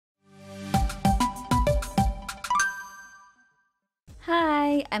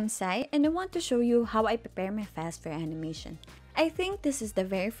I'm Sai and I want to show you how I prepare my files for animation. I think this is the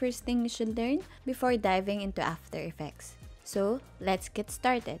very first thing you should learn before diving into After Effects. So, let's get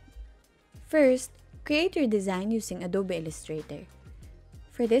started. First, create your design using Adobe Illustrator.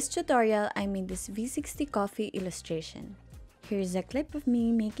 For this tutorial, I made this V60 coffee illustration. Here's a clip of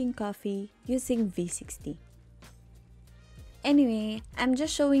me making coffee using V60. Anyway, I'm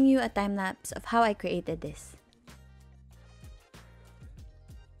just showing you a time-lapse of how I created this.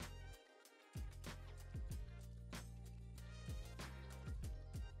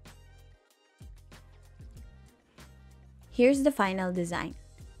 Here's the final design.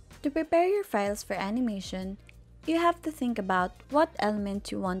 To prepare your files for animation, you have to think about what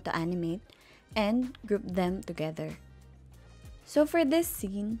elements you want to animate and group them together. So for this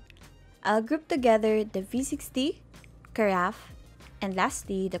scene, I'll group together the V60, carafe, and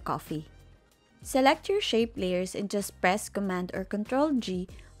lastly the coffee. Select your shape layers and just press Command or Ctrl G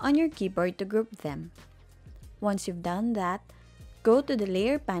on your keyboard to group them. Once you've done that, go to the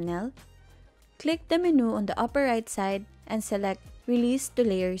Layer panel, click the menu on the upper right side, and select Release to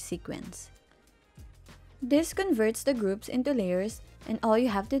Layer Sequence. This converts the groups into layers, and all you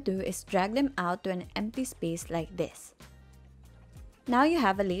have to do is drag them out to an empty space like this. Now you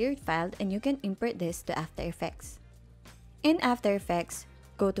have a layered file and you can import this to After Effects. In After Effects,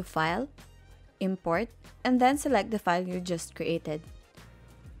 go to File, Import, and then select the file you just created.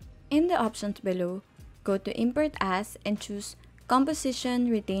 In the options below, go to Import As and choose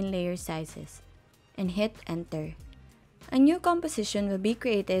Composition Retain Layer Sizes, and hit Enter. A new composition will be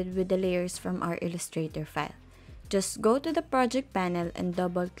created with the layers from our Illustrator file. Just go to the project panel and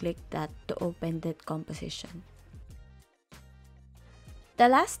double-click that to open that composition. The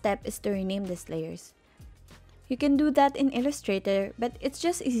last step is to rename these layers. You can do that in Illustrator, but it's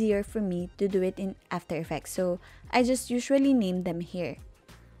just easier for me to do it in After Effects, so I just usually name them here.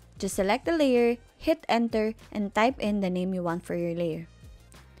 Just select the layer, hit Enter, and type in the name you want for your layer.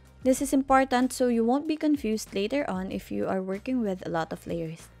 This is important so you won't be confused later on if you are working with a lot of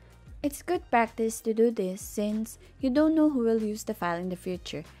layers. It's good practice to do this since you don't know who will use the file in the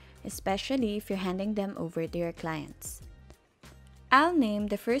future, especially if you're handing them over to your clients. I'll name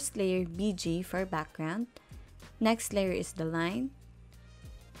the first layer BG for background. Next layer is the line.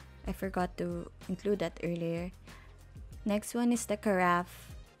 I forgot to include that earlier. Next one is the carafe.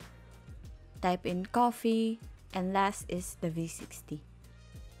 Type in coffee, and last is the V60.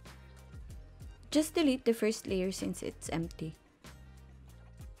 Just delete the first layer since it's empty.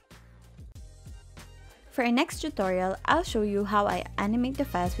 For our next tutorial, I'll show you how I animate the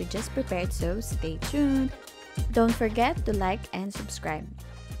files we just prepared, so stay tuned! Don't forget to like and subscribe.